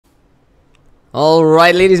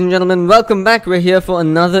Alright, ladies and gentlemen, welcome back. We're here for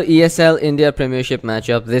another ESL India Premiership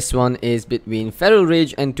matchup. This one is between Feral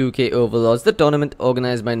Rage and 2K Overlords, the tournament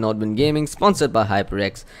organized by Nodman Gaming, sponsored by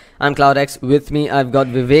HyperX. I'm CloudX. With me, I've got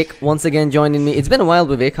Vivek once again joining me. It's been a while,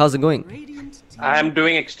 Vivek. How's it going? I'm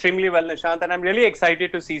doing extremely well, Nishant, and I'm really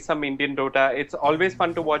excited to see some Indian Dota. It's always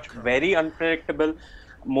fun to watch, very unpredictable.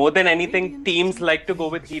 More than anything, teams like to go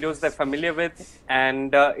with heroes they're familiar with,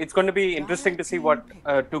 and it's going to be interesting to see what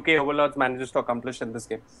 2K Overlords manages to accomplish in this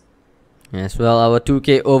game. Yes, well, our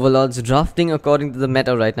 2K Overlords drafting according to the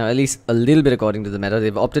meta right now, at least a little bit according to the meta.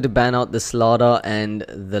 They've opted to ban out the Slaughter and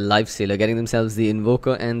the Lifestealer, getting themselves the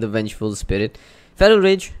Invoker and the Vengeful Spirit. Feral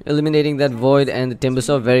Rage eliminating that Void and the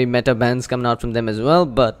Timbersaw, very meta bans coming out from them as well,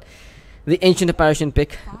 but the Ancient Apparition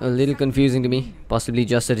pick, a little confusing to me, possibly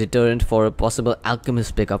just a deterrent for a possible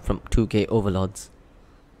Alchemist pickup from 2K Overlords.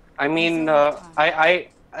 I mean,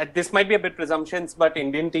 this might be a bit presumptions, but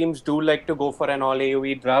Indian teams do like to go for an all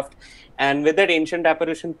AoE draft, and with that Ancient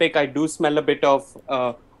Apparition pick, I do smell a bit of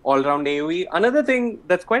all-round AoE. Another thing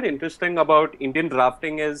that's quite interesting about Indian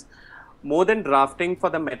drafting is, more than drafting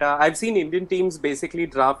for the meta, I've seen Indian teams basically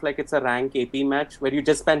draft like it's a rank AP match where you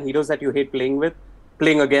just ban heroes that you hate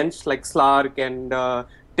playing against, like Slark and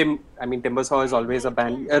Timbersaw is always a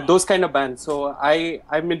ban. Those kind of bans. So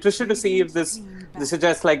I'm interested to see if this is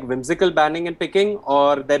just like whimsical banning and picking,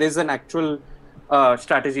 or there is an actual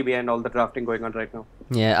strategy behind all the drafting going on right now.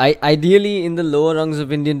 Yeah, ideally in the lower rungs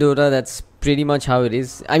of Indian Dota, that's pretty much how it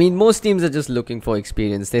is. I mean, most teams are just looking for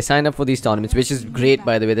experience. They sign up for these tournaments, which is great,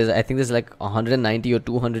 by the way. I think there's like 190 or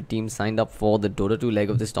 200 teams signed up for the Dota 2 leg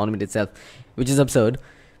of this tournament itself, which is absurd.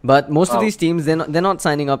 But most of these teams, they're not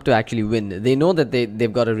signing up to actually win. They know that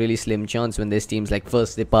they've got a really slim chance when there's teams like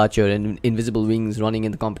First Departure and Invisible Wings running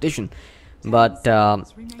in the competition. But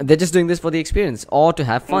they're just doing this for the experience or to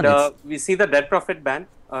have fun. And, we see the Dead Prophet ban.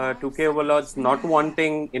 2K Overlords not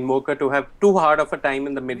wanting Invoker to have too hard of a time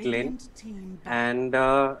in the mid lane. And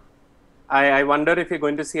I wonder if you're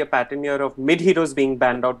going to see a pattern here of mid heroes being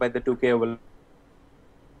banned out by the 2K Overlords.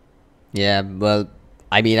 Yeah, well,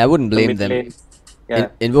 I mean, I wouldn't blame them. Yeah.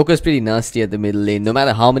 Invoker's pretty nasty at the middle lane. No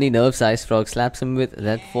matter how many nerfs Ice Frog slaps him with,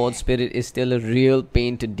 that Forge Spirit is still a real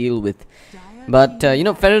pain to deal with. But, you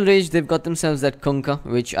know, Feral Rage, they've got themselves that Kunkka,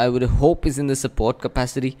 which I would hope is in the support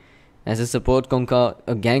capacity. As a support Kunkka,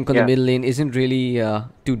 a gank on the middle lane isn't really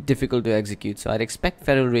too difficult to execute. So I'd expect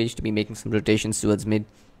Feral Rage to be making some rotations towards mid.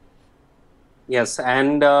 Yes,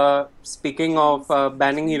 and speaking of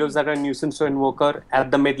banning heroes that are a nuisance to Invoker,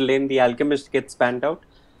 at the mid lane, the Alchemist gets banned out.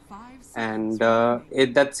 And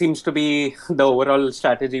that seems to be the overall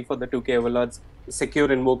strategy for the 2K Overlords.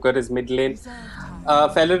 Secure Invoker is mid lane.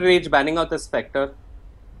 Feral Rage banning out the Spectre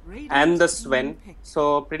and the Sven.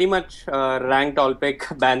 So pretty much ranked all pick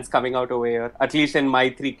bans coming out over here. At least in my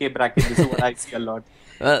 3K bracket, this is what I see a lot.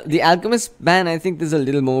 The Alchemist ban, I think there's a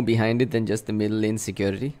little more behind it than just the middle lane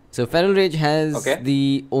security. So Feral Rage has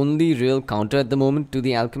the only real counter at the moment to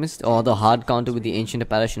the Alchemist, or the hard counter with the Ancient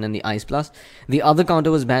Apparition and the Ice Blast. The other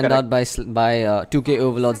counter was banned out by 2K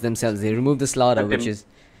Overlords themselves. They removed the Slaughter, which is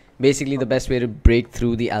basically the best way to break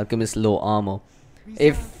through the Alchemist's low armor.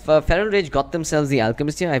 If Feral Rage got themselves the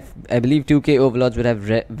Alchemist here, I believe 2K Overlords would have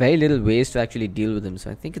very little ways to actually deal with him.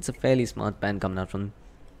 So I think it's a fairly smart ban coming out from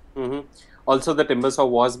them. Also, the Timbersaw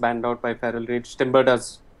was banned out by Feral Rage. Timber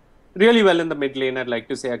does really well in the mid lane, I'd like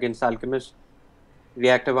to say, against Alchemist.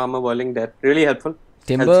 Reactive armor, whirling death. Really helpful.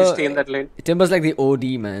 Helps you stay in that lane. Timber's like the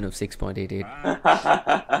OD man of 6.88.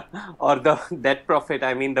 Or the Dead Prophet.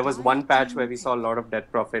 I mean, there was one patch where we saw a lot of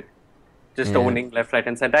Dead Prophet just owning left, right,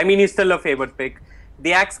 and center. I mean, he's still a favored pick.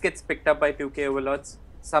 The Axe gets picked up by 2K Overlords.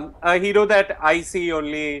 A hero that I see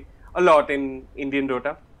only a lot in Indian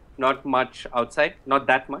Dota. Not much outside. Not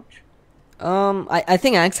that much. I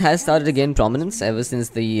think Axe has started to gain prominence ever since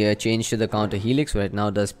the change to the counter Helix, where it now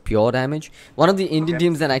does pure damage. One of the Indian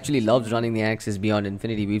teams that actually loves running the Axe is Beyond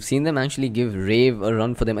Infinity. We've seen them actually give Rave a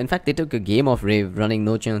run for them. In fact, they took a game off Rave running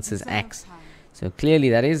No Chances Axe. So clearly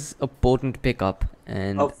that is a potent pickup.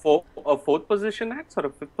 And a fourth position Axe or a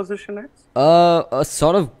fifth position Axe? A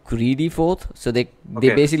sort of greedy fourth. So they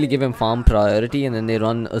basically give him farm priority and then they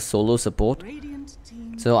run a solo support.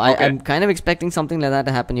 So I'm kind of expecting something like that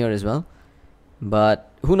to happen here as well.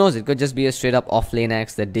 But who knows, it could just be a straight up off lane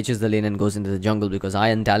Axe that ditches the lane and goes into the jungle because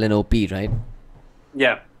Iron Talon OP, right?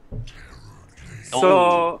 Yeah.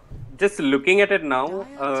 So just looking at it now,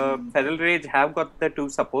 Feral Rage have got the two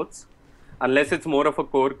supports. Unless it's more of a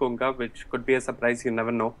core Kunkka, which could be a surprise, you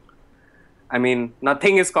never know. I mean,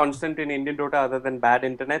 nothing is constant in Indian Dota other than bad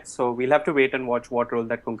internet, so we'll have to wait and watch what role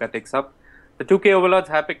that Kunkka takes up. The 2K Overlords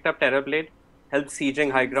have picked up Terrorblade. help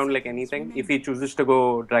sieging high ground like anything if he chooses to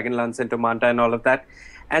go Dragon Lance into Manta and all of that.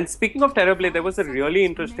 And speaking of Terrorblade, there was a really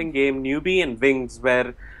interesting game, Newbie and Wings,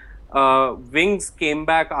 where Wings came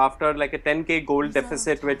back after like a 10k gold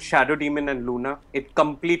deficit with Shadow Demon and Luna. It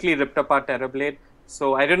completely ripped apart Terrorblade.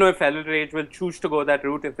 So I don't know if Feral Rage will choose to go that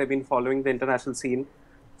route if they've been following the international scene.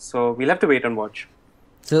 So we'll have to wait and watch.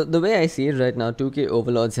 So the way I see it right now, 2K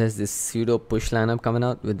Overlords has this pseudo push lineup coming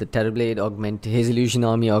out with the Terrorblade his Illusion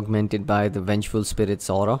Army augmented by the Vengeful Spirits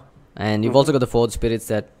aura. And you've also got the Forge Spirits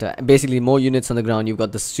that basically more units on the ground. You've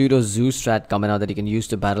got the pseudo Zoo strat coming out that you can use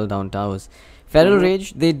to battle down towers. Feral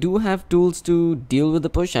Rage, they do have tools to deal with the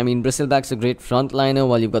push. I mean, Bristleback's a great frontliner,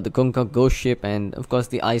 while you've got the Kunkka Ghost Ship and, of course,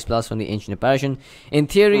 the Ice Blast from the Ancient Apparition. In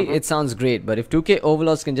theory, it sounds great, but if 2K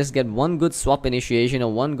Overlords can just get one good swap initiation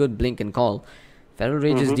or one good blink and call, Feral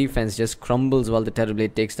Rage's defense just crumbles while the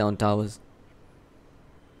Terrorblade takes down towers.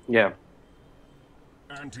 Yeah.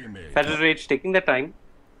 Feral Rage taking their time.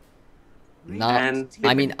 Nah,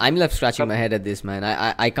 I mean, I'm left scratching my head at this, man.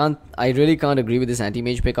 I really can't agree with this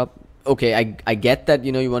anti-mage pickup. Okay, I get that,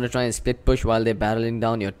 you know, you want to try and split push while they're barreling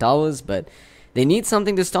down your towers, but they need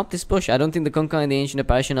something to stop this push. I don't think the Kunkka and the Ancient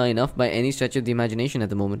Apparition are enough by any stretch of the imagination at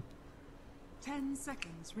the moment. 10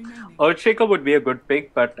 seconds remaining. Earthshaker would be a good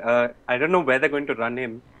pick, but I don't know where they're going to run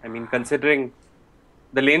him. I mean, considering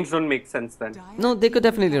the lanes don't make sense then. No, they could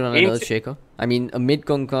definitely run an Earthshaker. I mean, a mid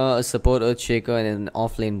Kunkka, a support Earthshaker, and an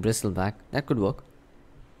off-lane Bristleback. That could work.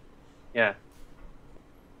 Yeah.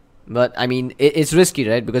 But, I mean, it's risky,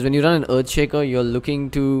 right? Because when you run an Earthshaker, you're looking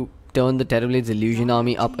to turn the Terrorblade's Illusion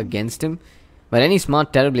Army up against him. But any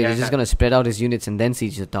smart Terrorblade is just going to spread out his units and then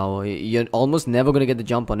siege the tower. You're almost never going to get the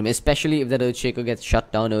jump on him, especially if that Earthshaker gets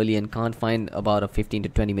shut down early and can't find about a 15 to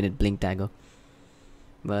 20 minute blink tagger.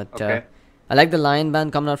 But I like the Lion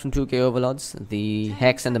Band coming out from 2K Overlords. The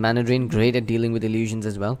Hex and the Mana Drain, great at dealing with illusions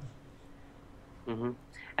as well.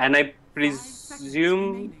 And I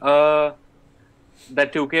presume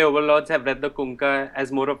that 2K Overlords have read the Kunkka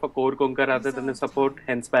as more of a core Kunkka rather than a support,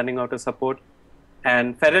 hence banning out a support.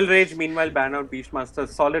 And Feral Rage, meanwhile, ban out Beastmaster.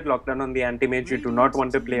 Solid lockdown on the anti-mage. You do not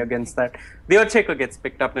want to play against that. The Earthshaker gets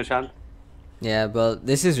picked up, Nishant. Yeah, well,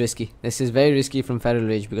 this is risky. This is very risky from Feral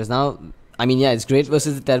Rage because now, I mean, yeah, it's great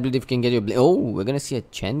versus the Terrorblade if you can get your... Oh, we're going to see a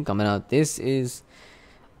Chen coming out. This is...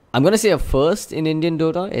 I'm going to say a first in Indian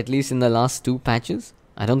Dota, at least in the last 2 patches.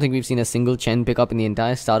 I don't think we've seen a single Chen pick up in the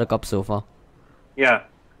entire Starter Cup so far. Yeah.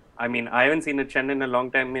 I mean, I haven't seen a Chen in a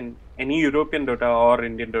long time in any European Dota or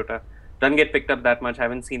Indian Dota. Doesn't get picked up that much. I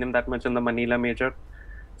haven't seen him that much in the Manila Major.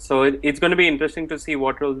 So it's going to be interesting to see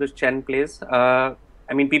what role this Chen plays. I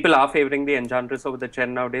mean, people are favoring the Enchantress over the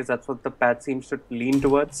Chen nowadays. That's what the patch seems to lean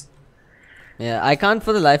towards. Yeah, I can't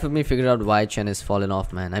for the life of me figure out why Chen has fallen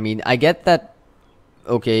off, man. I mean, I get that,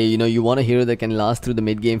 okay, you know, you want a hero that can last through the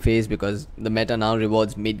mid-game phase because the meta now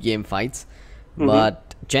rewards mid-game fights.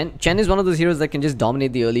 But Chen is one of those heroes that can just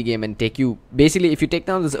dominate the early game and take you... Basically, if you take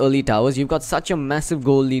down those early towers, you've got such a massive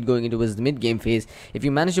goal lead going into the mid-game phase. If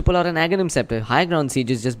you manage to pull out an Aghanim Scepter, high ground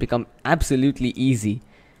sieges just become absolutely easy.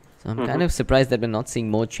 So I'm kind of surprised that we're not seeing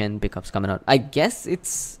more Chen pickups coming out. I guess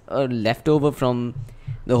it's a leftover from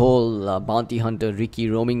the whole bounty hunter Ricky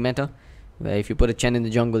roaming meta, where if you put a Chen in the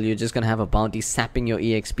jungle, you're just going to have a bounty sapping your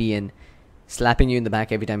EXP and slapping you in the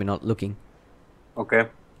back every time you're not looking. Okay.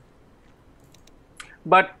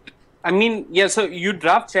 But, I mean, yeah, so you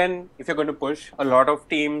draft Chen if you're going to push. A lot of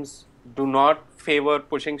teams do not favor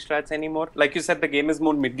pushing strats anymore. Like you said, the game is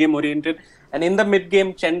more mid-game oriented. And in the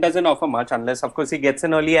mid-game, Chen doesn't offer much unless, of course, he gets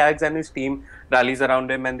an early ags and his team rallies around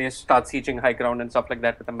him and they start sieging high ground and stuff like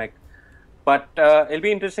that with a mech. But it'll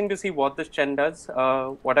be interesting to see what this Chen does.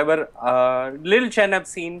 Whatever little Chen I've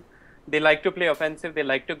seen, they like to play offensive, they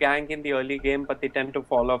like to gank in the early game, but they tend to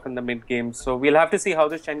fall off in the mid game. So we'll have to see how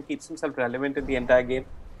this Chen keeps himself relevant in the entire game.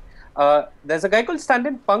 There's a guy called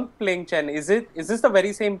Stand-in Punk playing Chen. Is this the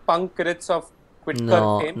very same Punk Ritz of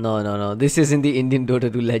Quidker fame? No. This isn't the Indian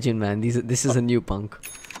Dota 2 legend, man. This is a new Punk.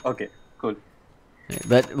 Okay, cool.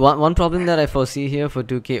 But one problem that I foresee here for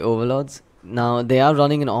 2K Overlords, now they are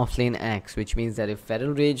running an offlane Axe, which means that if Feral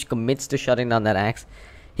Rage commits to shutting down that Axe,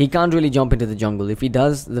 he can't really jump into the jungle. If he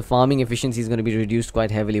does, the farming efficiency is going to be reduced quite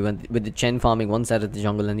heavily with the Chen farming one side of the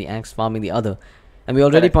jungle and the Axe farming the other. And we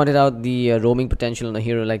already pointed out the roaming potential on a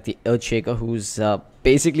hero like the Earthshaker, who's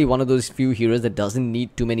basically one of those few heroes that doesn't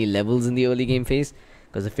need too many levels in the early game phase,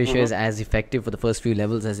 because the Fisher is as effective for the first few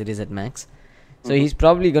levels as it is at max. So he's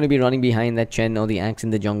probably going to be running behind that Chen or the Axe in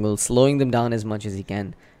the jungle, slowing them down as much as he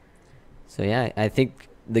can. So yeah, I think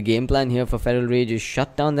the game plan here for Feral Rage is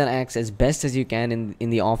shut down that Axe as best as you can in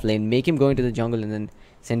the off lane, make him go into the jungle and then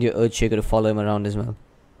send your Earthshaker to follow him around as well.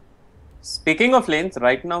 Speaking of lanes,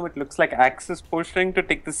 right now it looks like Axe is posturing to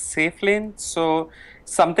take the safe lane. So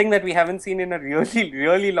something that we haven't seen in a really,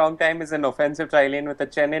 really long time is an offensive tri lane with a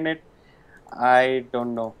Chen in it. I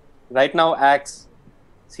don't know. Right now, Axe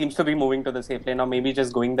seems to be moving to the safe lane, or maybe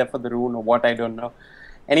just going there for the rune or what, I don't know.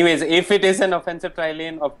 Anyways, if it is an offensive tri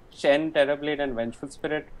lane of Chen, Terrorblade and Vengeful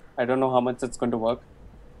Spirit, I don't know how much it's going to work.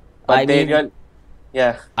 But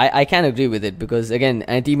yeah. I can agree with it because again,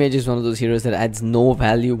 anti-mage is one of those heroes that adds no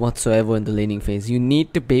value whatsoever in the laning phase. You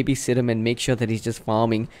need to babysit him and make sure that he's just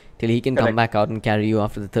farming till he can come back out and carry you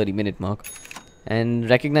after the 30-minute mark. And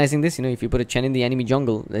recognizing this, if you put a Chen in the enemy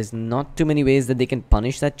jungle, there's not too many ways that they can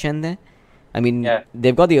punish that Chen there. I mean,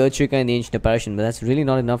 they've got the Earthshaker and the Ancient Apparition, but that's really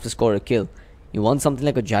not enough to score a kill. You want something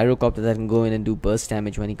like a Gyrocopter that can go in and do burst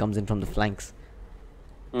damage when he comes in from the flanks.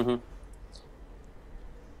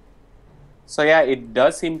 So yeah, it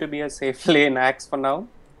does seem to be a safe lane Axe for now.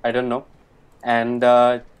 I don't know. And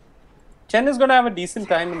Chen is going to have a decent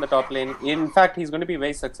time in the top lane. In fact, he's going to be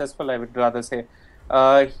very successful, I would rather say.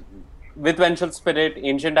 With Vengeful Spirit,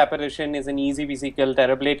 Ancient Apparition is an easy VC kill.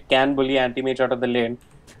 Terrorblade can bully Anti-Mage out of the lane.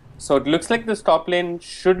 So it looks like this top lane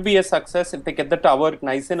should be a success if they get the tower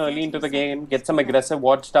nice and early into the game, get some aggressive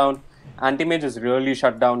watch down. Anti-Mage is really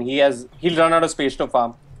shut down. He'll run out of space to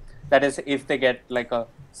farm. That is if they get like a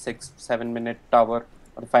 6-7 minute tower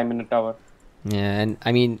or a 5-minute tower. Yeah, and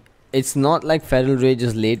I mean, it's not like Feral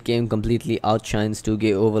Rage's late game completely outshines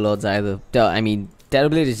 2K Overlords either. I mean,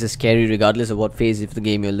 Terrorblade is just scary regardless of what phase of the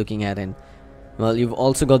game you're looking at, and well, you've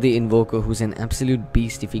also got the Invoker who's an absolute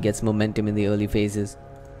beast if he gets momentum in the early phases.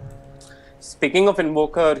 Speaking of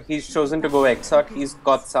Invoker, he's chosen to go Exort. He's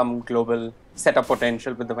got some global setup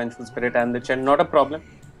potential with the Vengeful Spirit and the Chen, not a problem.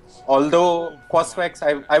 Although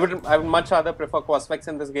Quasvex, I would much rather prefer Quasvex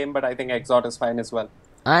in this game, but I think Exort is fine as well.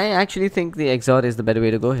 I actually think the Exort is the better way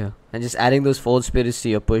to go here. And just adding those Forge Spirits to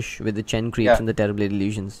your push with the Chen creeps and the Terrorblade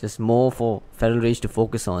Illusions. Just more for Feral Rage to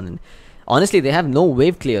focus on. And honestly, they have no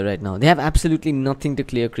wave clear right now. They have absolutely nothing to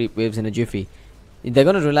clear creep waves in a jiffy. They're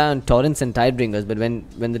going to rely on Torrents and Tidebringers, but when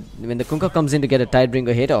the Kunkka comes in to get a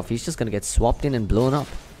Tidebringer hit off, he's just going to get swapped in and blown up.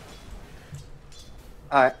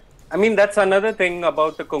 I mean, that's another thing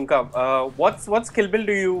about the Kunkka. What skill build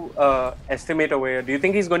do you estimate over here? Do you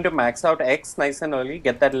think he's going to max out X nice and early,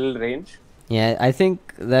 get that little range? Yeah, I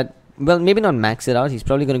think that, well, maybe not max it out. He's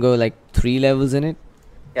probably going to go like 3 levels in it.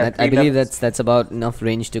 Yeah, I believe that's about enough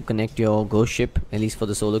range to connect your ghost ship, at least for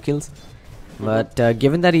the solo kills. But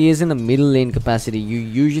given that he is in the middle lane capacity, you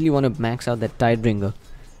usually want to max out that Tidebringer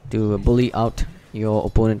to bully out your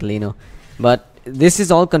opponent laner. But this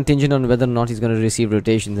is all contingent on whether or not he's going to receive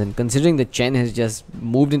rotations, and considering that Chen has just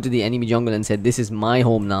moved into the enemy jungle and said this is my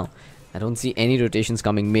home now, I don't see any rotations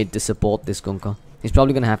coming mid to support this Kunkka. He's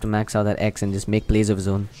probably going to have to max out that X and just make plays of his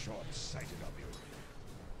own.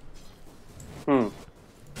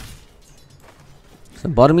 So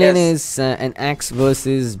bottom lane is an Axe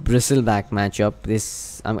versus Bristleback matchup.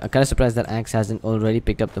 I'm kind of surprised that Axe hasn't already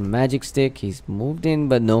picked up the magic stick. He's moved in,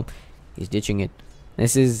 but no, he's ditching it.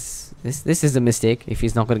 This is a mistake if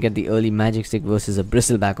he's not going to get the early magic stick versus a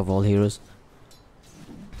Bristleback of all heroes.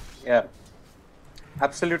 Yeah,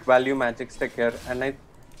 absolute value magic stick here, and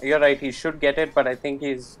you're right, he should get it, but I think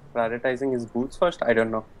he's prioritizing his boots first. I don't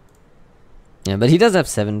know. Yeah, but he does have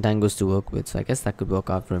 7 tangos to work with, so I guess that could work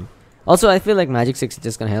out for him. Also, I feel like Magic 6 is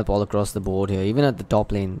just going to help all across the board here, even at the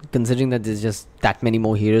top lane, considering that there's just that many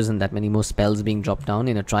more heroes and that many more spells being dropped down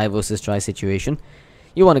in a try versus try situation.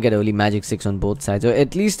 You want to get early Magic 6 on both sides, or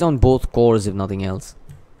at least on both cores if nothing else.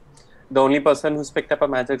 The only person who's picked up a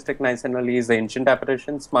Magic Stick nice and early is the Ancient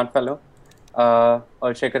Apparition, smart fellow.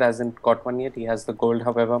 Earthshaker hasn't got one yet, he has the gold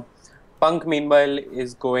however. Punk meanwhile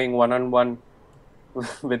is going one-on-one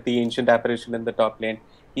with the Ancient Apparition in the top lane.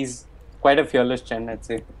 He's quite a fearless Chen, I'd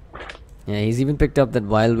say. Yeah, he's even picked up that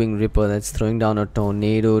Wild Wing Ripper that's throwing down a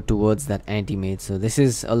tornado towards that anti-mage. So this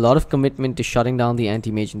is a lot of commitment to shutting down the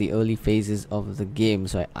anti-mage in the early phases of the game.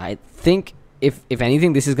 So I think if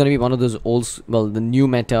anything, this is going to be one of those the new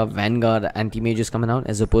meta Vanguard anti-mages coming out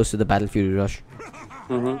as opposed to the Battle Fury Rush.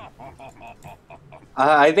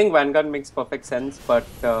 I think Vanguard makes perfect sense, but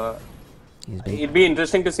it'd be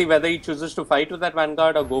interesting to see whether he chooses to fight with that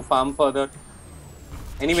Vanguard or go farm further.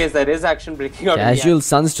 Anyways, there is action breaking out. Casual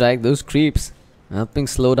Sunstrike, those creeps. Helping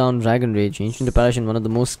slow down Dragon Rage. Ancient Apparition, one of the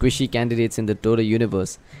most squishy candidates in the Dota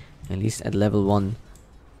universe. At least at level 1.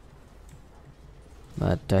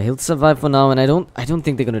 But he'll survive for now, and I don't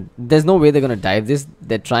think they're gonna... There's no way they're gonna dive this.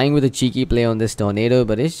 They're trying with a cheeky play on this Tornado,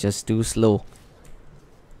 but it's just too slow.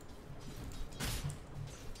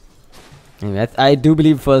 Anyway, I do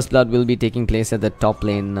believe first blood will be taking place at the top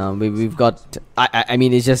lane. We've got, I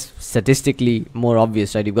mean, it's just statistically more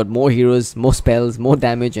obvious, right? You've got more heroes, more spells, more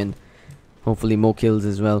damage, and hopefully more kills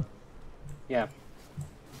as well. Yeah.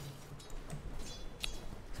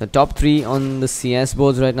 So top 3 on the CS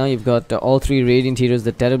boards right now. You've got all 3 Radiant heroes.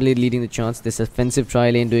 The Terrorblade leading the charts. This offensive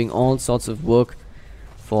tri-lane doing all sorts of work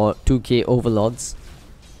for 2K Overlords.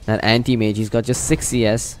 That anti-mage, he's got just 6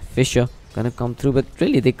 CS. Fisher gonna come through, but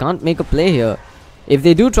really they can't make a play here. If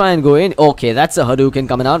they do try and go in, okay, that's a Hadouken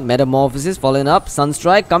coming out. Metamorphosis following up.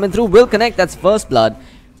 Sunstrike coming through, will connect. That's first blood.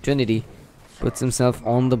 Trinity puts himself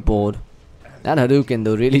on the board. That Hadouken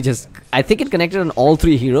though really just, I think it connected on all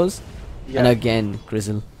 3 heroes. Yeah. And again,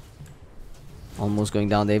 Grizzle almost going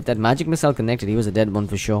down there. If that magic missile connected, he was a dead one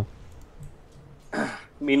for sure.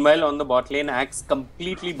 Meanwhile, on the bot lane, Axe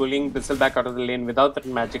completely bullying Bristleback out of the lane without that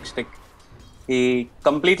magic stick. He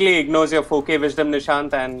completely ignores your 4K Wisdom,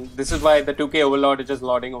 Nishant, and this is why the 2K Overlord is just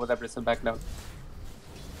lording over that Bristleback down.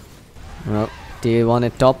 Well, tier 1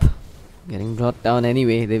 at top, getting brought down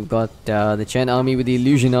anyway. They've got the Chen army with the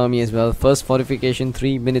Illusion army as well. First fortification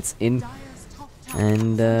 3 minutes in.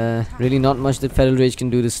 And really not much that Feral Rage can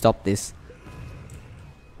do to stop this.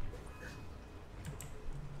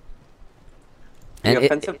 And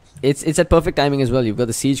it's at perfect timing as well. You've got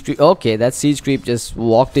the siege creep. Okay, that siege creep just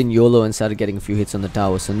walked in YOLO and started getting a few hits on the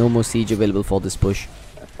tower. So no more siege available for this push.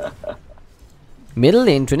 Middle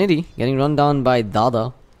lane, Trinity getting run down by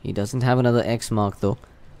Dada. He doesn't have another X mark though.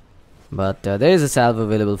 But there is a salve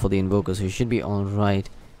available for the Invoker, so he should be alright.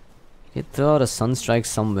 He throw out a Sunstrike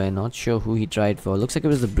somewhere. Not sure who he tried for. Looks like it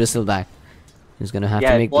was the Bristleback. He's going to have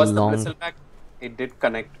to make the long... Yeah, it was the Bristleback. It did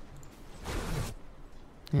connect.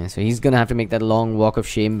 Yeah, so he's gonna have to make that long walk of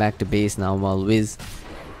shame back to base now, while Wiz,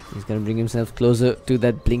 he's gonna bring himself closer to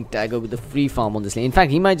that Blink Dagger with the free farm on this lane. In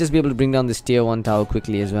fact, he might just be able to bring down this tier 1 tower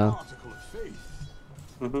quickly as well.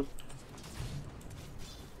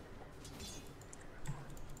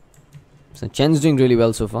 So Chen's doing really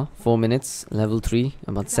well so far. 4 minutes, level 3,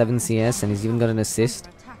 about 7 CS, and he's even got an assist.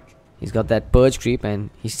 He's got that Purge creep, and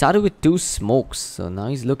he started with 2 smokes, so now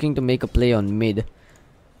he's looking to make a play on mid.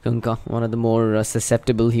 Kunkka, one of the more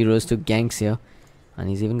susceptible heroes to ganks here. And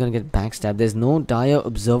he's even going to get backstabbed. There's no dire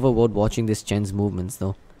observer ward watching this Chen's movements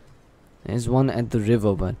though. There's one at the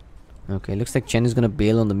river, but... Okay, looks like Chen is going to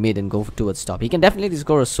bail on the mid and go towards top. He can definitely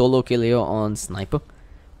score a solo kill here on Sniper.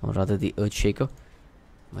 Or rather the Earthshaker.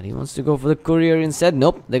 But he wants to go for the Courier instead.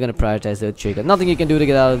 Nope, they're going to prioritize the Earthshaker. Nothing he can do to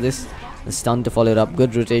get out of this. The stun to follow it up.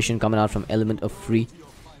 Good rotation coming out from Element of Free.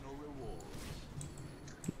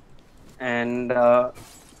 And...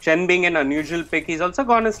 Chen being an unusual pick, he's also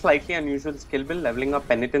gone a slightly unusual skill build, leveling up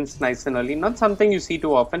Penitence nice and early. Not something you see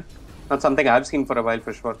too often. Not something I've seen for a while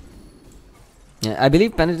for sure. Yeah, I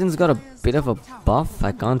believe Penitence got a bit of a buff.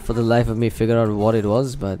 I can't for the life of me figure out what it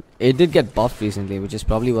was, but it did get buffed recently, which is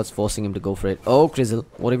probably what's forcing him to go for it. Oh, Crizzle,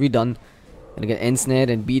 what have you done? Gonna get ensnared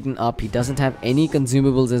and beaten up. He doesn't have any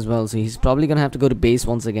consumables as well, so he's probably gonna have to go to base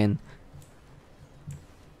once again.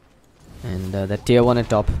 And that tier 1 at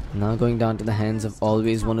top now going down to the hands of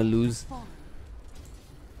Always Wanna Lose.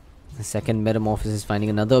 The second Metamorphosis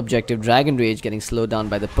finding another objective. Dragon Rage getting slowed down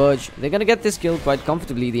by the Purge. They're gonna get this kill quite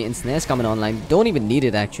comfortably. The Ensnare's coming online. Don't even need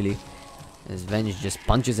it actually, as Venge just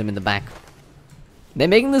punches him in the back. They're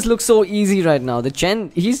making this look so easy right now. The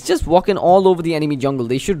Chen, he's just walking all over the enemy jungle.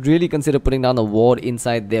 They should really consider putting down a ward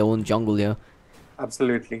inside their own jungle here.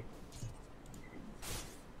 Absolutely.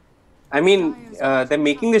 I mean, they're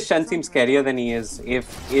making this Chen seem scarier than he is.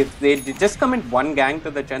 If they just commit one gang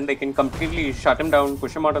to the Chen, they can completely shut him down,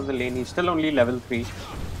 push him out of the lane. He's still only level 3.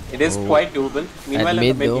 It is quite doable. Meanwhile, in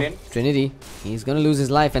the mid lane, Trinity, he's going to lose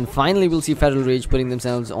his life. And finally, we'll see Feral Rage putting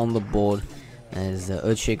themselves on the board as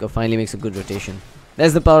Earthshaker finally makes a good rotation.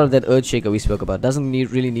 There's the power of that Earthshaker we spoke about. Doesn't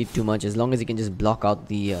really need too much. As long as he can just block out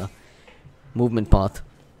the movement path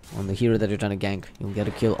on the hero that you're trying to gank, you'll get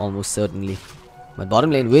a kill almost certainly. But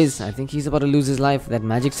bottom lane, Wiz, I think he's about to lose his life. That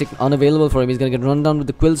magic stick unavailable for him. He's going to get run down with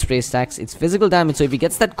the Quill Spray stacks. It's physical damage, so if he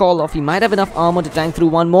gets that call off, he might have enough armor to tank through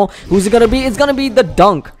one more. Who's it going to be? It's going to be the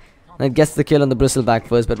Dunk that gets the kill on the Bristleback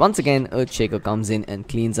first. But once again, Earthshaker comes in and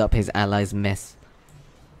cleans up his allies' mess.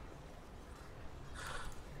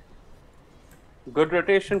 Good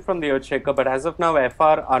rotation from the Earthshaker, but as of now, FR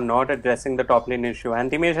are not addressing the top lane issue.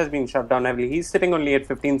 Anti-Mage has been shut down heavily. He's sitting only at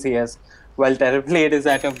 15 CS, while Terrorblade is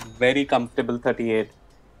at a very comfortable 38.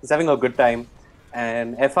 He's having a good time,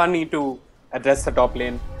 and FR need to address the top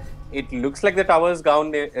lane. It looks like the tower is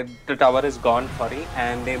gone. The tower is gone, sorry,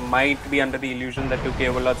 and they might be under the illusion that 2K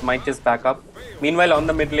Overlords might just back up. Meanwhile, on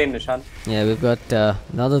the mid lane, Nishant. Yeah, we've got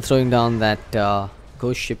another throwing down that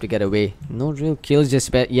Ghost Ship to get away. No real kills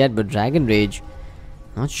just yet, but Dragon Rage,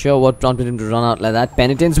 not sure what prompted him to run out like that.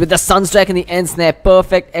 Penitence with the Sunstrike and the end snare.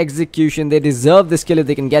 Perfect execution. They deserve this kill if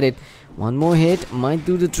they can get it. One more hit might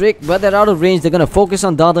do the trick, but they're out of range. They're going to focus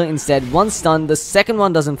on Dada instead. One stun. The second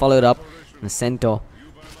one doesn't follow it up. And the Centaur,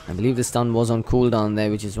 I believe the stun was on cooldown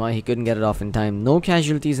there, which is why he couldn't get it off in time. No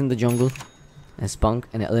casualties in the jungle, as Punk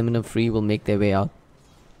and Element of Free will make their way out.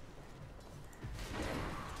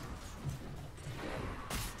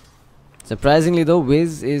 Surprisingly though,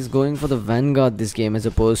 Wiz is going for the Vanguard this game as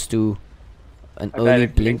opposed to an early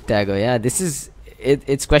Blink Dagger. Yeah, this is...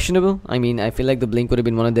 It's questionable. I mean, I feel like the Blink would have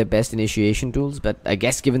been one of their best initiation tools, but I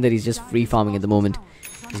guess given that he's just free farming at the moment,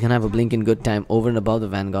 he's gonna have a Blink in good time over and above the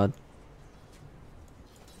Vanguard.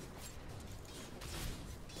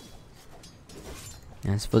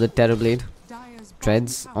 As for the Terrorblade,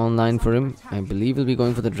 Treads online for him. I believe he'll be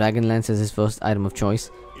going for the Dragon Lance as his first item of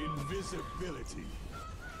choice.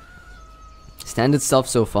 Standard stuff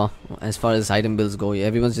so far as item builds go.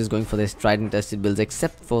 Everyone's just going for their tried and tested builds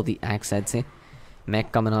except for the Axe, I'd say.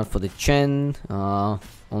 Mech coming out for the Chen.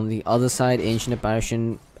 On the other side, Ancient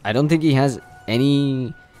Apparition. I don't think he has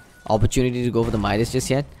any opportunity to go for the Midas just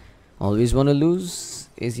yet. Always want to lose.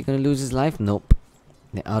 Is he going to lose his life? Nope.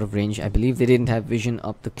 They're out of range. I believe they didn't have vision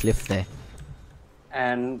up the cliff there.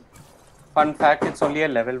 And fun fact, it's only a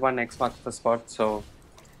level 1 X marks the spot, so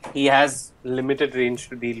he has limited range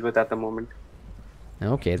to deal with at the moment.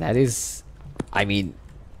 Okay, that is... I mean,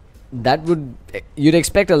 that would... You'd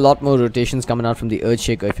expect a lot more rotations coming out from the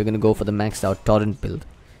Earthshaker if you're going to go for the maxed out Torrent build.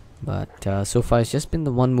 But so far it's just been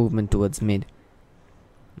the one movement towards mid.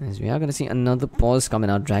 As we are going to see another pause coming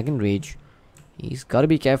out. Dragon Rage. He's got to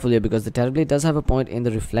be careful here because the Terrorblade does have a point in the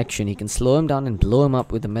reflection. He can slow him down and blow him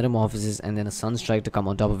up with the Metamorphosis and then a Sunstrike to come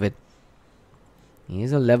on top of it. He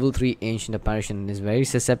is a level 3 Ancient Apparition and is very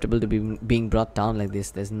susceptible to being brought down like this.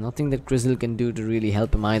 There's nothing that Crizzle can do to really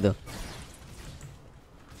help him either.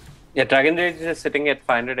 Yeah, Dragon Rage is sitting at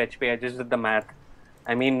 500 HP. I just did the math.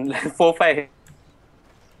 I mean, 4-5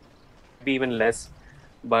 be even less.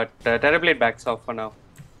 But Terrorblade backs off for now.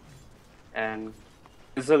 And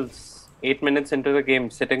Crizzle's 8 minutes into the game,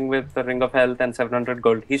 sitting with the Ring of Health and 700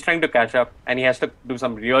 gold. He's trying to catch up, and he has to do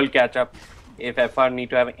some real catch up if FR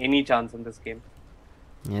need to have any chance in this game.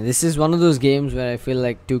 Yeah, this is one of those games where I feel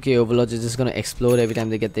like 2K Overlords is just going to explode every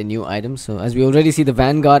time they get their new items. So as we already see, the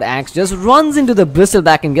Vanguard Axe just runs into the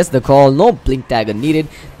Bristleback and gets the call. No Blink Dagger needed.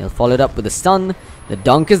 They'll follow it up with a stun. The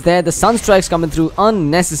Dunk is there. The Sunstrike's coming through.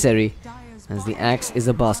 Unnecessary. As the Axe is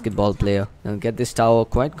a basketball player. They'll get this tower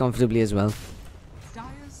quite comfortably as well.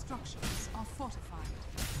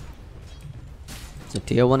 So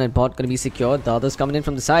tier 1 and bot going to be secured. The others coming in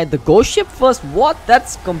from the side. The Ghost Ship first. What?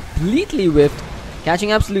 That's completely whiffed.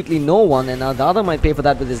 Catching absolutely no one. And now the other might pay for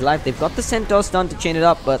that with his life. They've got the Centaur stun to chain it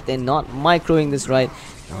up. But they're not microing this right.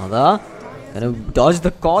 Dada going to dodge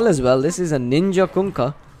the call as well. This is a Ninja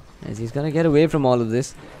Kunkka. As he's going to get away from all of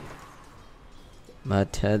this.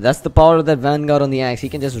 But that's the power of that Vanguard on the Axe. He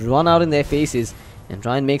can just run out in their faces and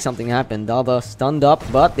try and make something happen. Dada stunned up.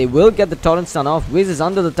 But they will get the Torrent stun off. Wiz is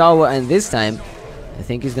under the tower. And this time, I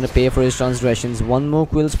think he's going to pay for his transgressions. One more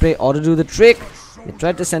Quill Spray ought to do the trick. They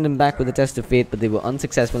tried to send him back with a Test of Fate, but they were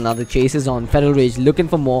unsuccessful. Now the chase is on. Feral Rage looking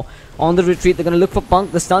for more. On the retreat, they're going to look for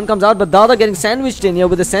Punk. The stun comes out, but Dada getting sandwiched in here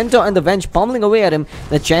with the Centaur and the Venge pummeling away at him.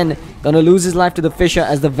 The Chen going to lose his life to the Fisher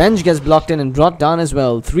as the Venge gets blocked in and brought down as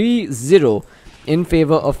well. 3-0 in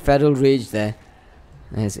favor of Feral Rage there.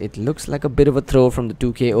 As it looks like a bit of a throw from the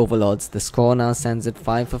 2K Overlords. The score now stands at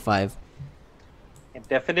 5-for-5.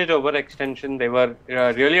 Definite overextension. They were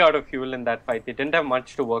really out of fuel in that fight. They didn't have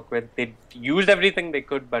much to work with. They used everything they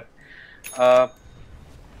could, but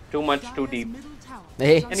too much, too deep.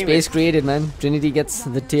 Hey, anyway. Space created, man. Trinity gets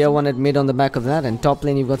the tier 1 at mid on the back of that, and top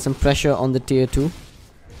lane you've got some pressure on the tier 2.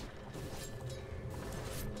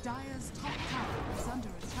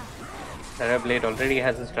 Terrorblade already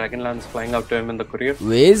has his Dragon Lance flying out to him in the courier.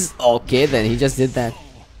 Wiz? Okay, then he just did that.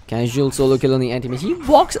 Casual solo kill on the anti-mage. He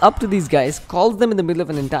walks up to these guys, calls them in the middle of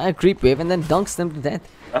an entire creep wave, and then dunks them to death.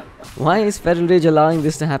 Why is Feral Rage allowing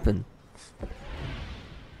this to happen?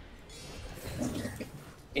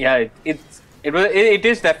 Yeah, it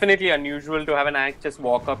is definitely unusual to have an axe just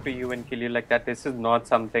walk up to you and kill you like that. This is not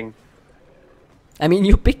something. I mean,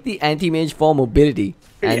 you pick the anti-mage for mobility,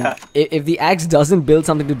 and yeah. If the axe doesn't build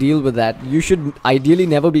something to deal with that, you should ideally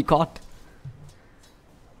never be caught.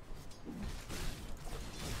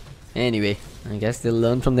 Anyway, I guess they'll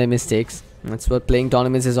learn from their mistakes. That's what playing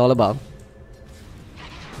tournaments is all about.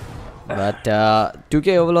 But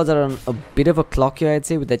 2K Overlords are on a bit of a clock here, I'd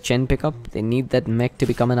say, with that Chen pickup. They need that mech to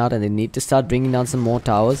be coming out and they need to start bringing down some more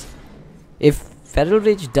towers. If Feral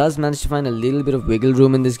Rage does manage to find a little bit of wiggle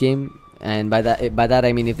room in this game, and by that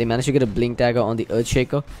I mean if they manage to get a Blink Dagger on the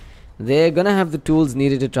Earthshaker, they're gonna have the tools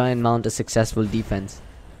needed to try and mount a successful defense.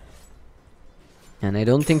 And I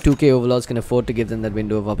don't think 2K Overlords can afford to give them that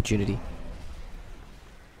window of opportunity.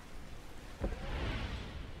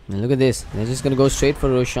 And look at this, they're just gonna go straight for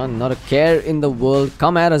Roshan, not a care in the world.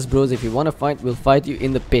 Come at us, bros. If you wanna fight, we'll fight you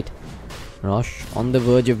in the pit. Rosh on the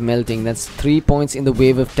verge of melting. That's 3 points in the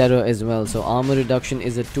wave of terror as well. So armor reduction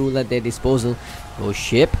is a tool at their disposal. Go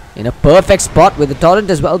ship in a perfect spot with the torrent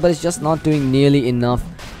as well, but it's just not doing nearly enough.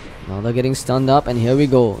 Now they're getting stunned up, and here we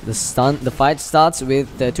go. The fight starts with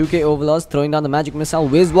 2K Overlords throwing down the magic missile.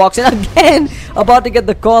 Wiz walks in again, about to get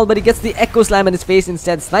the call, but he gets the Echo Slam in his face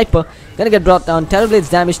instead. Sniper gonna get brought down.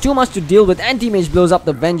 Terrorblade's damage too much to deal with. Anti-Mage blows up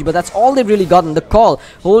the Venge, but that's all they've really gotten. The call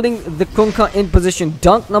holding the Kunkka in position.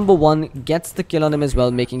 Dunk number 1 gets the kill on him as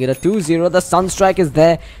well, making it a 2-0. The Sunstrike is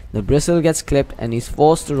there. The Bristle gets clipped, and he's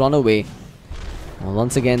forced to run away. Well,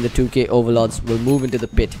 once again, the 2K Overlords will move into the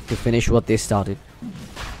pit to finish what they started.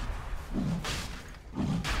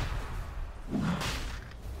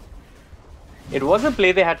 It was a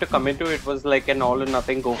play they had to commit to. It was like an all or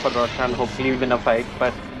nothing, go for Roshan, hopefully win a fight.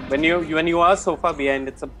 But when you are so far behind,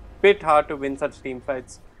 it's a bit hard to win such team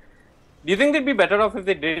fights. Do you think they'd be better off if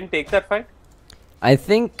they didn't take that fight? I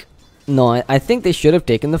think they should have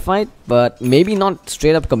taken the fight, but maybe not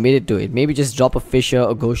straight up committed to it. Maybe just drop a Fisher,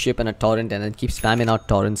 a Ghost Ship, and a Torrent, and then keep spamming out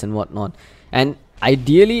Torrents and whatnot. And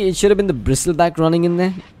ideally, it should have been the Bristleback running in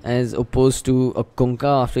there, as opposed to a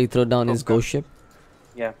Kunkka after he threw down his Ghost Ship.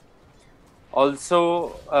 Yeah.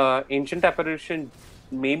 Also, Ancient Apparition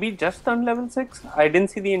maybe just on level 6. I didn't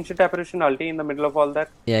see the Ancient Apparition ulti in the middle of all that.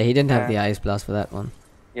 Yeah, he didn't have the Ice Blast for that one.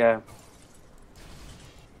 Yeah.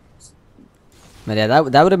 But yeah,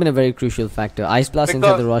 that would have been a very crucial factor. Ice Blast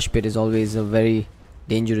inside the Rush Pit is always a very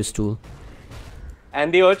dangerous tool.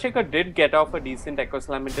 And the Earthshaker did get off a decent Echo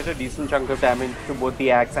Slam. It did a decent chunk of damage to both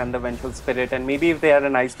the Axe and the Vengeful Spirit. And maybe if they had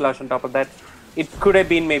an Ice Flash on top of that, it could have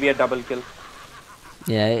been maybe a double kill.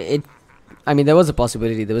 Yeah, I mean, there was a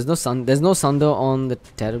possibility. There's no Sunder on the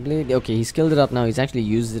Terrorblade. Okay, he's killed it up now. He's actually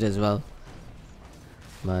used it as well.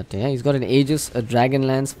 But yeah, he's got an Aegis, a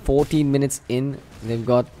Dragonlance, 14 minutes in. They've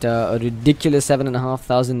got a ridiculous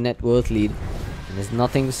 7,500 net worth lead. And there's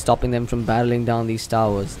nothing stopping them from barreling down these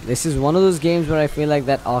towers. This is one of those games where I feel like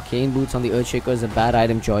that Arcane Boots on the Earthshaker is a bad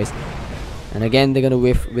item choice. And again, they're going to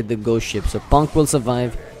whiff with the Ghost Ship. So Punk will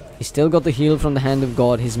survive. He's still got the heal from the Hand of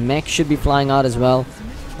God. His mech should be flying out as well.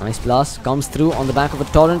 Nice Blast comes through on the back of a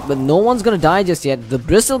Torrent, but no one's going to die just yet. The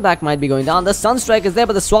Bristleback might be going down. The Sunstrike is there,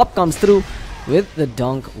 but the swap comes through with the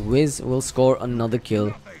dunk. Wiz will score another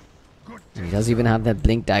kill. And he does even have that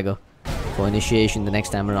Blink Dagger for initiation the next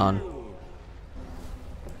time around.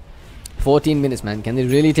 14 minutes, man. Can they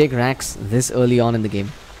really take racks this early on in the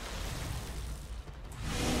game?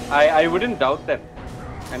 I wouldn't doubt that.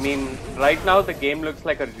 I mean, right now the game looks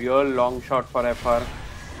like a real long shot for FR.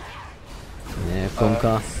 Yeah,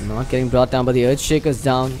 Kunkka not getting brought down, but the Earthshaker's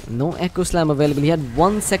down. No Echo Slam available. He had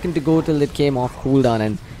 1 second to go till it came off cooldown,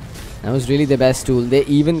 and that was really the best tool. They're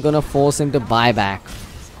even gonna force him to buy back.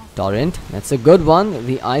 Torrent, that's a good one.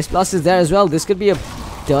 The Ice Blast is there as well. This could be a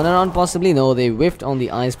turnaround possibly. No, they whiffed on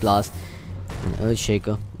the Ice Blast. And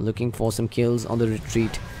Earthshaker looking for some kills on the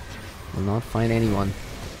retreat. Will not find anyone.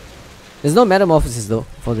 There's no Metamorphosis though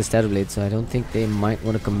for this Terrorblade, so I don't think they might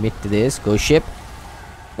want to commit to this. Go ship.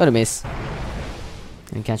 Got a miss.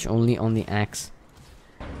 And catch only on the Axe.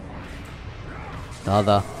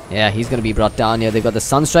 Dada. Yeah, he's gonna be brought down here. They've got the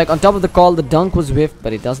Sunstrike on top of the call. The dunk was whiffed,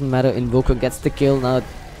 but it doesn't matter. Invoker gets the kill. Now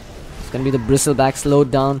it's gonna be the Bristleback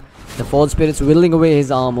slowed down. The Forge Spirit's whittling away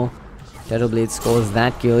his armor. Terrorblade scores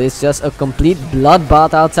that kill. It's just a complete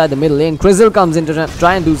bloodbath outside the middle lane. Crizzle comes in to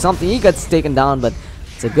try and do something. He gets taken down, but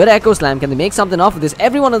it's a good Echo Slam. Can they make something off of this?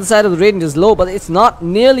 Everyone on the side of the Radiant is low, but it's not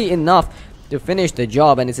nearly enough to finish the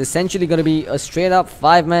job, and it's essentially going to be a straight up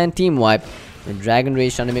 5-man team wipe. With Dragon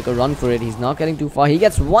Rage trying to make a run for it. He's not getting too far. He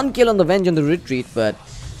gets 1 kill on the Venge on the retreat, but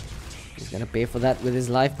he's going to pay for that with his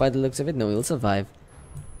life by the looks of it. No, he'll survive.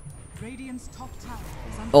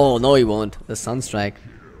 Oh, no, he won't. The Sunstrike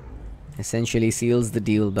essentially seals the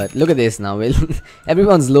deal, but look at this now.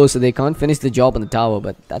 Everyone's low, so they can't finish the job on the tower,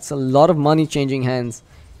 but that's a lot of money changing hands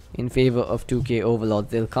in favor of 2K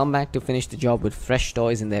Overlords. They'll come back to finish the job with fresh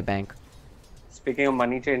toys in their bank. Speaking of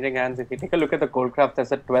money changing hands, if you take a look at the Goldcraft,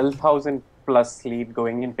 there's a 12,000 plus lead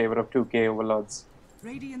going in favor of 2K Overlords.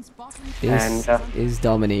 This is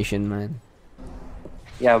domination, man.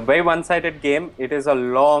 Yeah, very one-sided game. It is a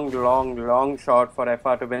long shot for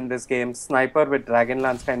FR to win this game. Sniper with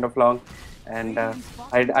Dragonlance kind of long. And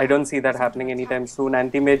I don't see that happening anytime soon.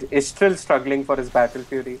 Anti-Mage is still struggling for his Battle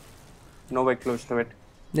Fury. Nowhere close to it.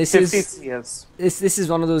 This 50 is CS. this is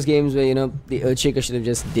one of those games where, you know, the Earthshaker should have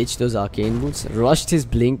just ditched those arcane boots, rushed his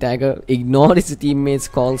blink dagger, ignored his teammates'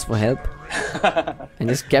 calls for help, and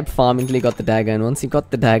just kept farming till he got the dagger. And once he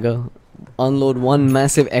got the dagger, unload one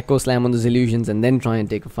massive echo slam on those illusions and then try and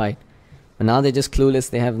take a fight. But now they're just clueless.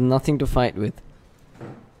 They have nothing to fight with.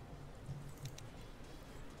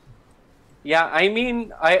 Yeah, I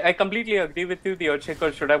mean, I completely agree with you. The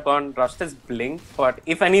Earthshaker should have gone rushed his blink, but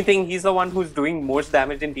if anything, he's the one who's doing most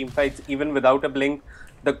damage in team fights, even without a blink.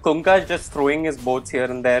 The Kunkka is just throwing his boats here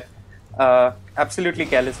and there, absolutely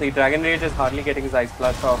carelessly. Dragon Rage is hardly getting his Ice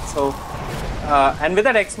Blast off. So, and with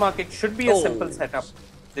that X mark, it should be a simple setup.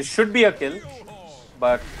 This should be a kill,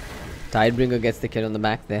 but Tidebringer gets the kill on the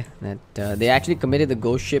back there. That they actually committed the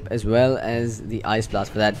Ghost Ship as well as the Ice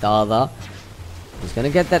Blast for that Dada. He's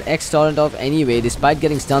gonna get that X Torrent off anyway, despite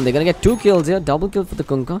getting stunned. They're gonna get 2 kills here. Double kill for the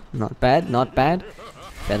Kunkka. Not bad, not bad.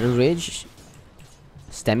 Feral Rage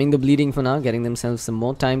stemming the bleeding for now, getting themselves some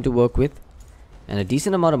more time to work with. And a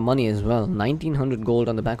decent amount of money as well. 1900 gold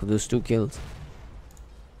on the back of those 2 kills.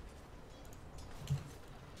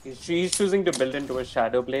 he's choosing to build into a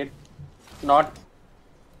Shadow Blade. Not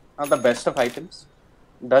the best of items.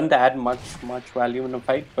 Doesn't add much value in a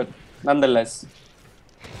fight, but nonetheless.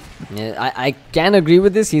 Yeah, I can agree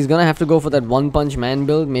with this. He's gonna have to go for that one punch man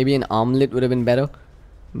build. Maybe an armlet would have been better,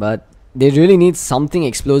 but they really need something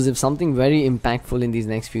explosive, something very impactful in these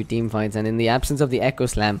next few team fights. And in the absence of the Echo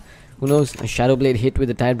Slam, who knows, a Shadow Blade hit with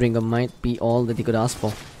the Tidebringer might be all that he could ask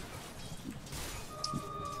for.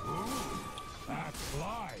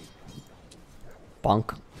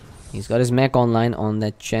 Punk. He's got his mech online on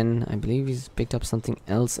that Chen. I believe he's picked up something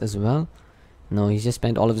else as well. No, he's just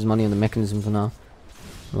spent all of his money on the mechanism for now.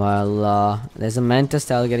 While there's a Manta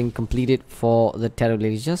style getting completed for the Terror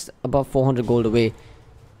Blade. He's just about 400 gold away.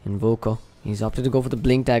 Invoker. He's opted to go for the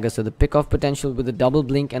Blink Dagger. So the pick-off potential with the double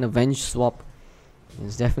Blink and Avenge swap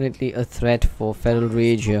is definitely a threat for Feral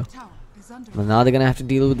Rage here. But now they're going to have to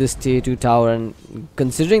deal with this tier 2 tower. And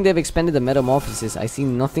considering they've expended the Metamorphosis, I see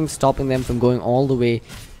nothing stopping them from going all the way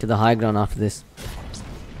to the high ground after this.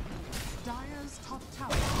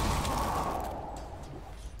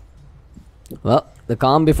 Well, the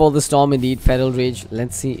calm before the storm indeed, Feral Rage.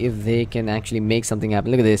 Let's see if they can actually make something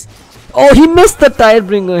happen. Look at this. Oh, he missed the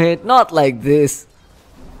Tidebringer hit. Not like this.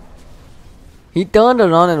 He turned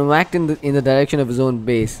around and whacked in the direction of his own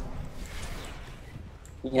base.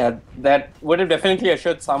 Yeah, that would have definitely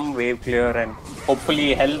assured some wave clear and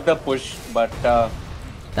hopefully held the push, but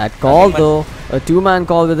that call though, a 2-man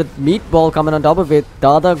call with a meatball coming on top of it.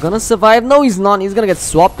 Dada gonna survive? No, he's not. He's gonna get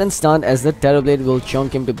swapped and stunned as the Terror Blade will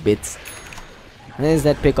chunk him to bits. And there's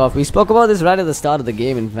that pick off. We spoke about this right at the start of the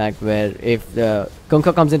game, in fact, where if the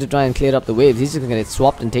Kunkka comes in to try and clear up the waves, he's just gonna get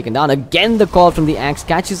swapped and taken down. Again, the call from the axe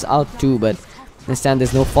catches out 2, but this time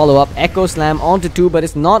there's no follow-up. Echo Slam onto 2, but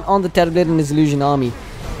it's not on the Terror Blade and his Illusion army.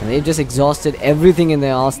 And they've just exhausted everything in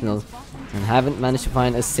their arsenal and haven't managed to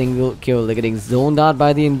find a single kill. They're getting zoned out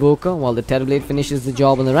by the Invoker while the Terror Blade finishes the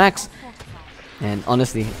job on the racks. And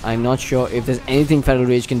honestly, I'm not sure if there's anything Feral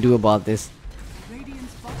Rage can do about this.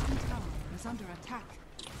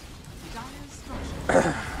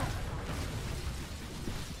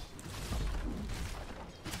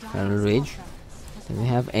 Feral Rage. Do they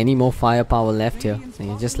have any more firepower left here?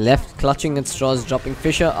 They're just left clutching at straws, dropping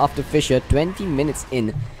Fissure after Fissure. 20 minutes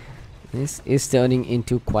in. This is turning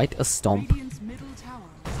into quite a stomp.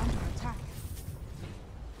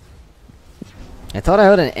 I thought I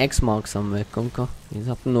heard an X mark somewhere. Kunkka. He's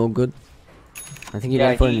up to no good. I think he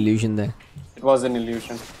went for an illusion there. It was an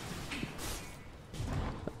illusion.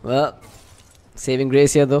 Well, saving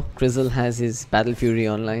grace here though. Crizzle has his Battle Fury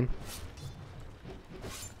online.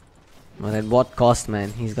 But at what cost,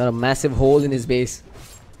 man? He's got a massive hole in his base.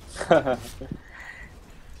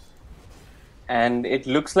 And it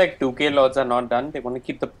looks like 2k Lords are not done. They want to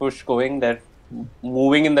keep the push going. They're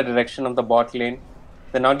moving in the direction of the bot lane.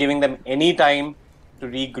 They're not giving them any time to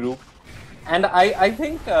regroup. And I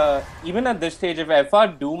think even at this stage, if FR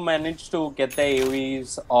do manage to get their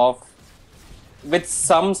AoEs off with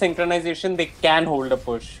some synchronization, they can hold a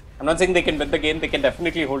push. I'm not saying they can win the game. They can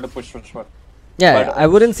definitely hold a push for sure. Yeah, but I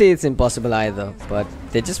wouldn't say it's impossible either, but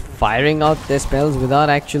they're just firing out their spells without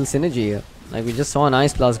actual synergy here. Like we just saw an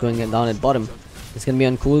Ice Blast going down at bottom. It's gonna be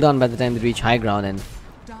on cooldown by the time they reach high ground, and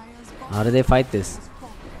how do they fight this?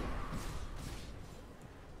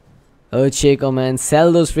 Earthshaker, man,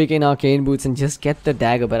 sell those freaking arcane boots and just get the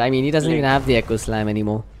dagger. But I mean, he doesn't even have the Echo Slam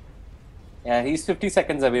anymore. Yeah, he's 50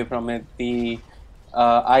 seconds away from it. The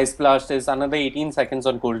Ice Blast is another 18 seconds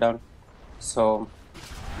on cooldown. So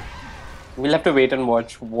we'll have to wait and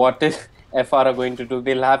watch what is FR are going to do.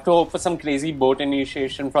 They'll have to hope for some crazy boat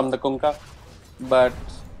initiation from the Kunkka, but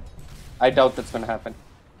I doubt that's going to happen.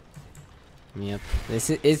 Yep,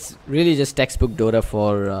 it's really just textbook Dota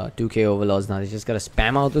for 2K Overlords now. They just gotta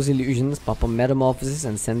spam out those illusions, pop a metamorphosis,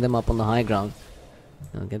 and send them up on the high ground.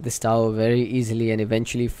 They'll get this tower very easily and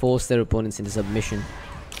eventually force their opponents into submission.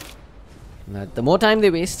 But the more time they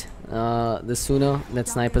waste, the sooner that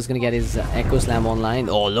Sniper's gonna get his Echo Slam online.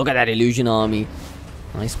 Oh, look at that illusion army.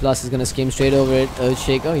 Nice Plus is gonna skim straight over it.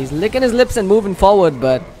 Earthshaker, he's licking his lips and moving forward,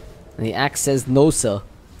 but the axe says no, sir,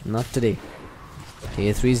 not today.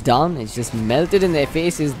 Tier 3 is down. It's just melted in their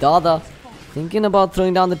faces. Dada thinking about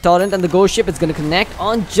throwing down the torrent, and the ghost ship is going to connect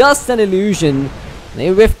on just an illusion. They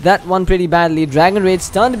whiffed that one pretty badly. Dragon Rage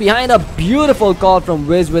stunned behind. A beautiful call from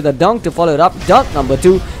Wiz with a dunk to follow it up. Dunk number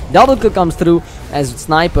 2. Double kill comes through as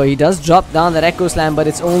Sniper. He does drop down that Echo Slam, but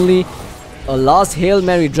it's only a last Hail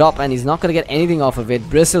Mary drop, and he's not going to get anything off of it.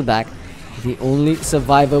 Bristleback, the only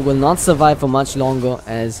survivor, will not survive for much longer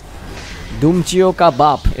as Dumchio Ka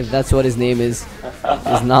Bap, if that's what his name is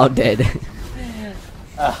now dead.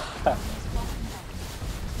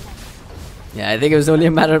 Yeah, I think it was only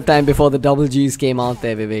a matter of time before the double G's came out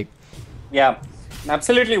there, Vivek. Yeah, an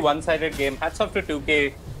absolutely one-sided game. Hats off to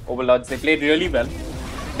 2K Overlords. They played really well.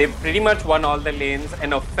 They pretty much won all the lanes.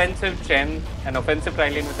 An offensive Chen, an offensive tri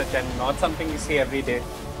lane with a Chen, not something you see every day.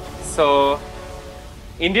 So,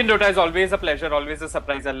 Indian Dota is always a pleasure, always a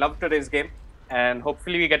surprise. I love today's game, and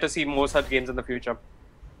hopefully we get to see more such games in the future.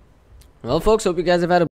 Well, folks, hope you guys have had a